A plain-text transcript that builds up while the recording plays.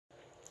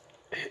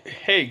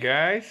Hey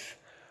guys,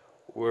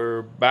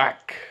 we're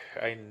back.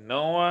 I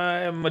know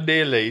I'm a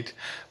day late,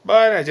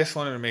 but I just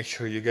wanted to make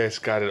sure you guys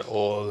got it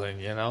all and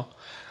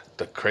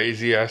the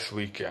crazy ass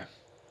weekend.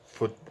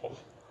 Football.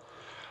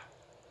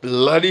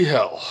 Bloody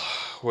hell.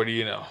 What do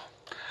you know?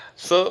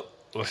 So,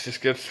 let's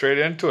just get straight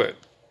into it.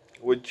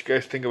 What you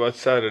guys think about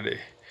Saturday?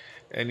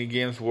 Any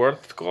games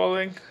worth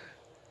calling?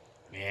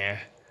 Yeah.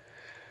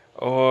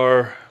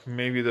 Or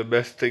maybe the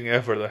best thing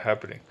ever that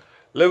happening.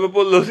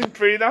 Liverpool losing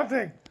 3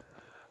 nothing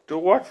to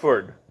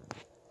Watford.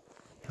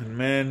 And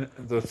man,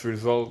 this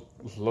result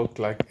looked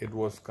like it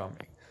was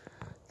coming.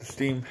 This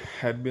team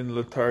had been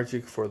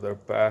lethargic for their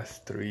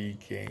past 3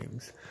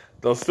 games.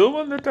 They'll still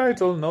win the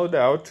title, no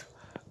doubt.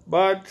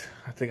 But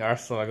I think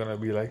Arsenal are going to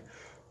be like,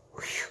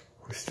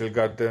 we still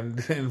got the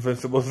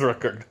invincibles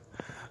record.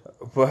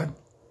 But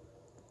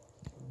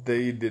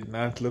they did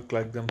not look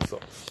like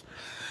themselves.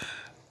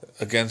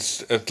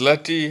 Against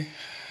Atleti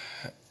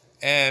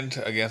and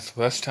against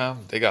West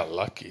Ham, they got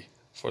lucky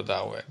for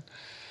that win.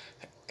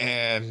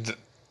 And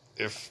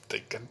if they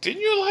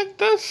continue like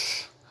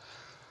this,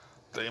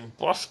 the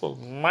impossible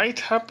might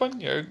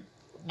happen,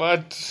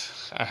 but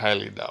I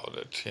highly doubt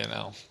it.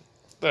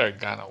 They're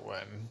gonna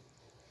win,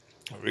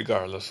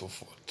 regardless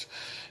of what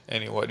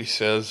anybody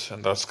says,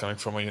 and that's coming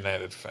from a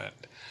United fan.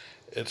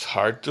 It's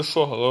hard to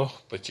swallow,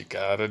 but you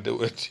gotta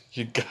do it.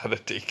 You gotta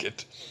take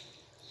it.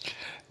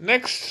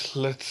 Next,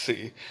 let's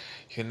see.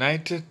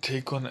 United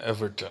take on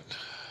Everton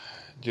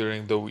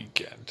during the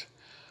weekend.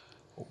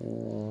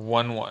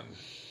 1-1.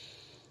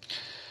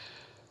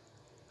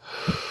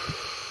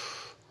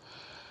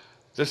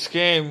 This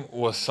game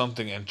was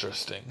something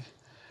interesting.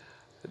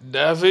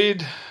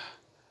 David,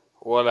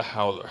 what a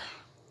howler.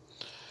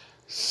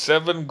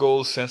 7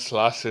 goals since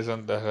last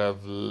season that have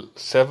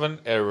 7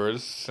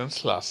 errors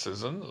since last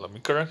season. Let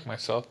me correct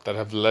myself, that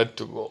have led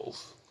to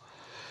goals.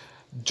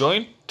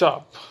 Joint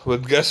top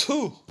with guess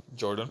who?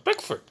 Jordan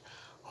Pickford,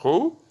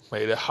 who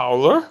made a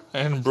howler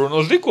and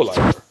Bruno's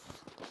equalizer.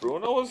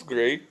 Bruno was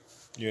great.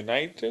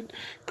 United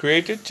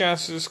created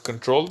chances,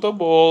 controlled the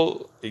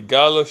ball.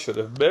 Igalo should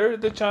have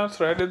buried the chance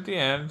right at the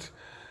end.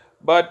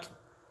 But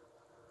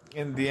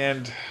in the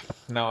end,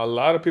 now a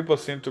lot of people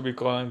seem to be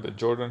calling that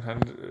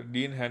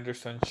Dean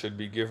Henderson should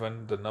be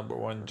given the number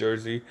 1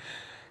 jersey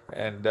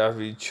and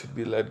David should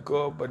be let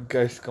go. But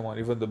guys, come on,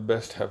 even the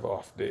best have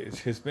off days.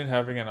 He's been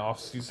having an off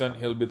season.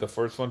 He'll be the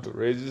first one to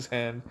raise his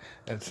hand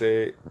and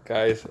say,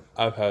 guys,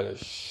 I've had a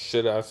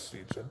shit ass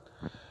season.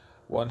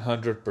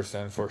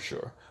 100% for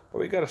sure. But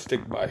we gotta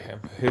stick by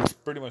him. He's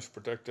pretty much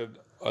protected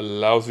a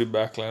lousy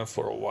backline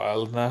for a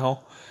while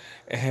now.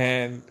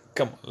 And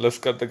come on, let's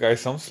cut the guy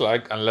some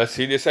slack unless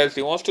he decides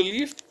he wants to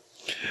leave.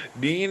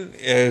 Dean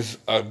is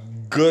a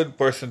good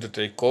person to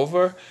take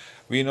over.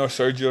 We know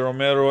Sergio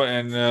Romero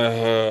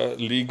and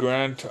Lee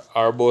Grant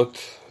are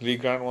both. Lee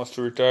Grant wants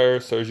to retire.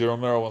 Sergio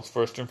Romero wants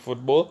first in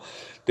football.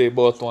 They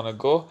both want to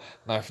go.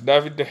 Now, if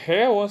David De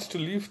Gea wants to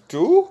leave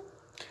too,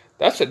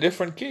 that's a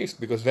different case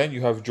because then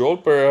you have Joel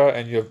Pereira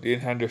and you have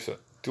Dean Henderson.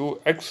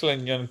 2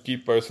 excellent young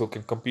keepers who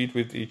can compete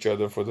with each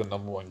other for the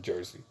number 1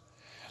 jersey.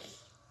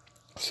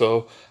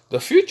 So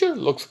the future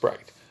looks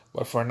bright.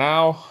 But for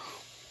now,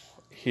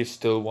 he's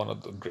still one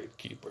of the great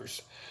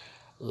keepers.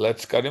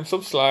 Let's cut him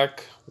some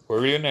slack.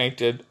 We're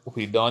United.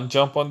 We don't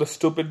jump on the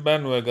stupid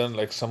bandwagon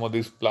like some of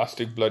these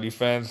plastic bloody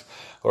fans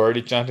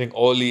already chanting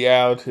Oli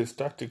out. His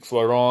tactics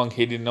were wrong.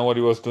 He didn't know what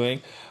he was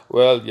doing.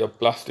 Well, you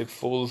plastic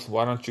fools.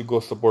 Why don't you go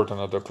support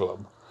another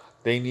club?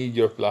 They need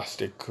your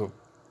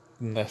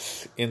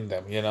plasticness in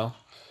them.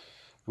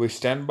 We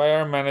stand by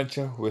our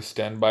manager. We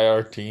stand by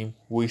our team.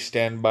 We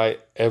stand by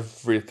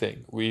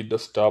everything. We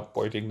just stop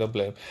pointing the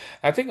blame.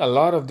 I think a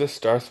lot of this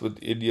starts with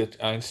idiot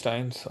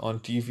Einsteins on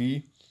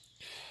TV.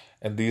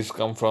 And these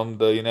come from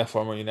the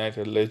former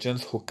United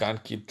legends who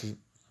can't keep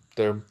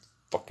their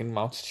fucking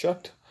mouths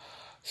shut.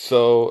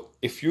 So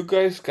if you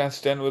guys can't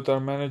stand with our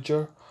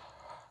manager,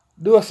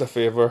 do us a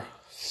favor,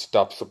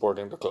 stop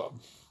supporting the club.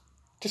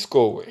 Just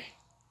go away.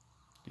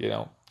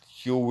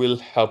 You will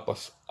help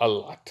us a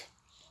lot.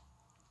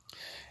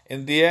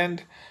 In the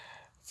end,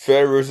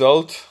 fair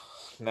result.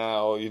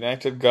 Now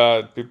United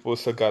got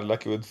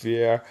lucky with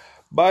VAR,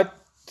 but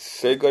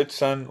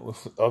Sigurdsson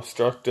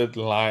obstructed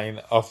line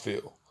of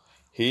view.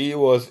 He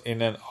was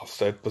in an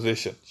offside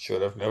position.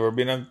 Should have never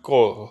been a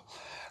goal.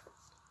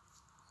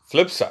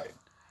 Flip side,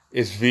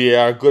 is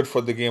VAR good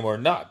for the game or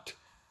not?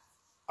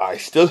 I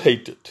still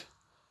hate it.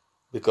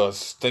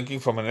 Because thinking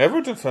from an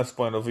Everton fan's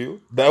point of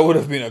view, that would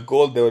have been a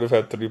goal. They would have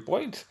had 3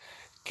 points.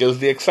 Kills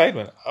the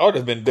excitement. I would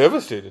have been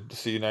devastated to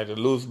see United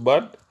lose.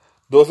 But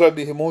those are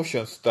the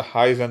emotions, the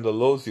highs and the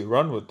lows you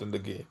run with in the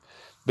game.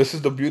 This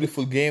is the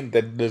beautiful game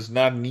that does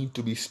not need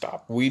to be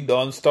stopped. We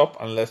don't stop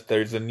unless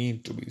there is a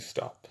need to be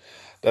stopped.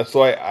 That's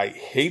why I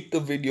hate the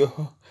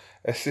video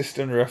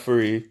assistant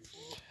referee.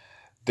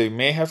 They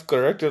may have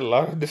corrected a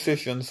lot of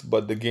decisions,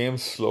 but the game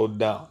slowed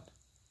down.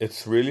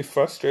 It's really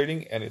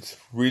frustrating and it's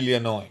really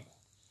annoying.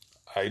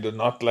 I do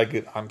not like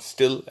it. I'm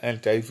still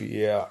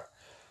anti-VAR,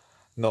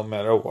 no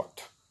matter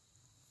what.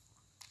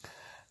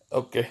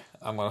 Okay,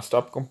 I'm gonna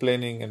stop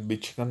complaining and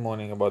bitching and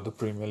moaning about the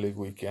Premier League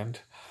weekend.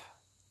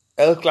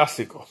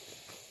 El-classico.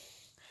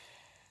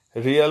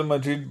 Real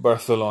Madrid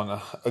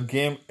Barcelona. A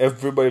game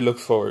everybody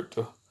looks forward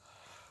to.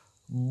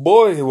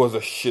 Boy, it was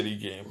a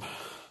shitty game.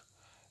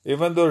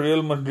 Even though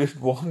Real Madrid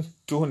won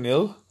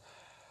 2-0,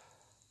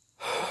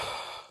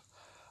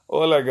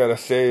 all I gotta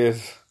say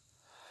is,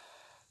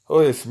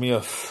 oh, it's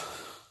míos.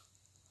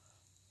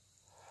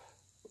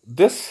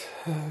 This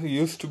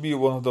used to be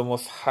one of the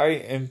most high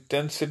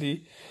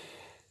intensity,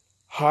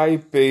 high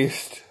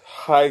paced,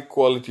 high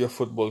quality of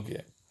football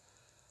game.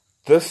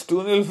 This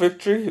 2-0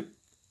 victory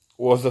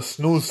was a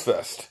snooze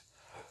fest.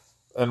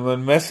 And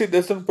when Messi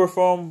doesn't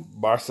perform,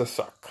 Barca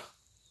suck.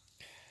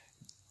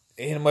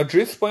 In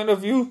Madrid's point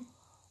of view,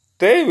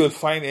 they will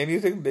find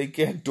anything they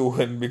can to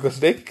win because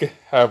they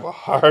have a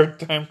hard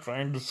time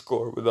trying to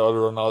score without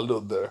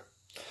Ronaldo there.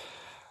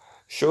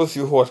 Shows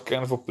you what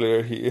kind of a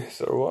player he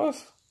is or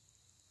was.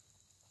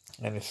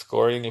 And he's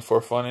scoring for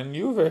fun in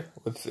Juve,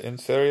 in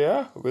Serie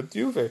A with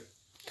Juve.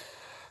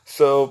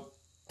 So,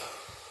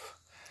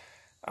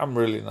 I'm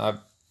really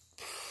not...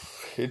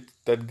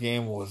 That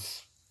game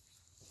was...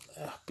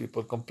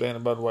 People complain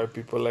about why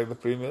people like the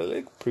Premier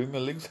League. Premier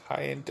League's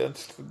high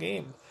intensity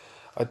game.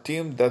 A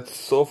team that's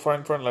so far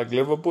in front like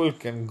Liverpool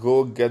can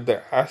go get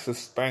their asses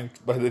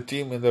spanked by the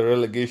team in the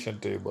relegation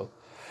table.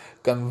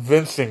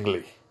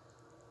 Convincingly.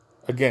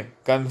 Again,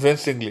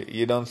 convincingly.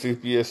 You don't see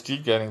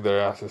PSG getting their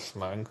asses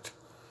spanked.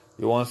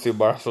 You won't see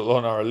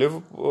Barcelona or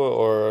Liverpool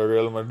or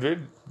Real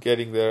Madrid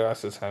getting their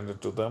asses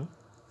handed to them.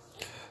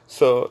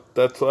 So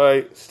that's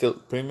why still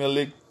Premier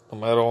League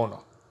numero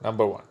uno,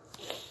 number one.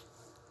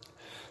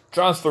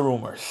 Transfer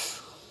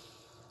rumors.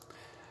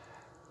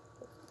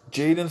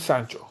 Jadon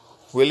Sancho.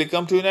 Will he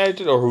come to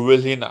United or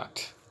will he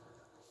not?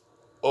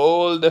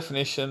 All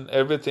definition,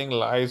 everything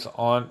lies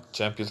on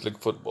Champions League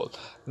football.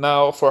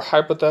 Now, for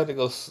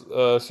hypothetical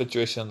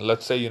situation,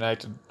 let's say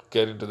United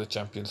get into the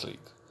Champions League.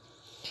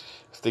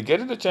 If they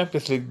get into the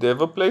Champions League, they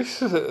have a place.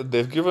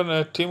 They've given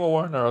Timo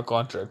Werner a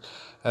contract,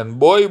 and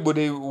boy, would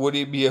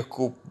he be a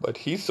coup. But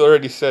he's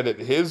already said it.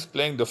 He's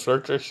playing the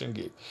flirtation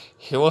game.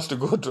 He wants to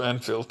go to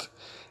Anfield,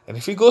 and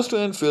if he goes to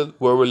Anfield,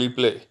 where will he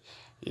play?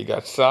 You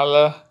got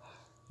Salah,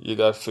 you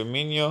got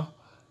Firmino,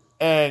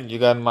 and you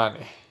got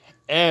Mane,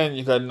 and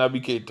you got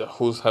Naby Keita,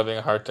 who's having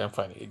a hard time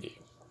finding a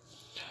game.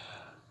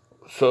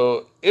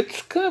 So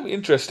it's kind of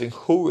interesting.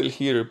 Who will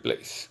he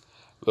replace?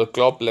 Will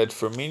Klopp let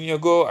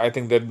Firmino go? I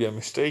think that'd be a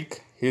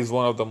mistake. He's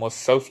one of the most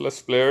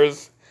selfless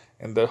players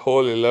in the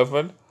whole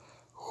 11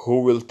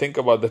 who will think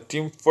about the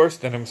team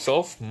first than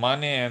himself.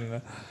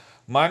 Mane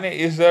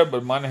is there,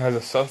 but Mane has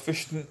a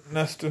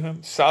selfishness to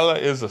him. Salah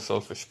is a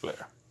selfish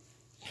player.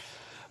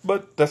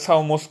 But that's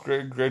how most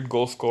great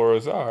goal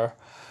scorers are.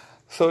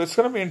 So it's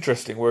going to be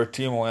interesting where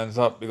Timo ends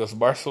up because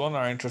Barcelona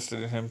are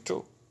interested in him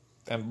too.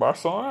 And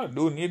Barcelona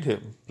do need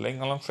him. Playing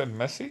alongside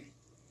Messi,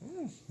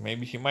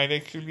 maybe he might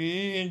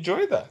actually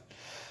enjoy that.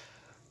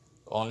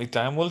 Only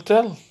time will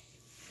tell.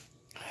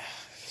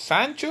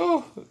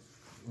 Sancho,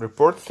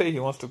 reports say he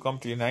wants to come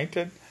to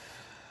United.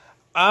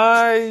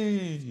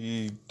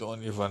 I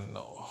don't even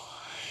know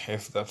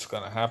if that's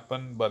going to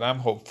happen, but I'm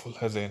hopeful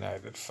as a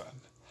United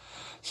fan.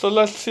 So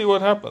let's see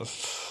what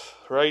happens.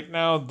 Right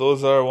now,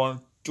 those are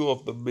two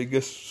of the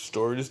biggest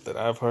stories that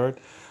I've heard.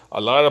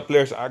 A lot of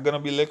players are going to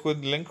be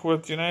linked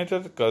with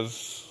United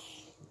because,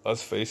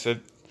 let's face it,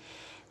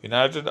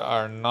 United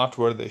are not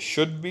where they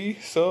should be.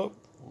 So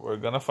we're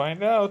going to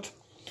find out.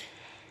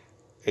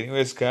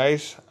 Anyways,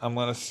 guys, I'm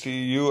going to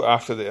see you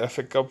after the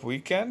FA Cup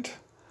weekend.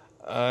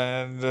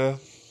 And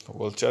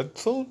we'll chat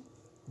soon.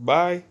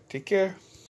 Bye. Take care.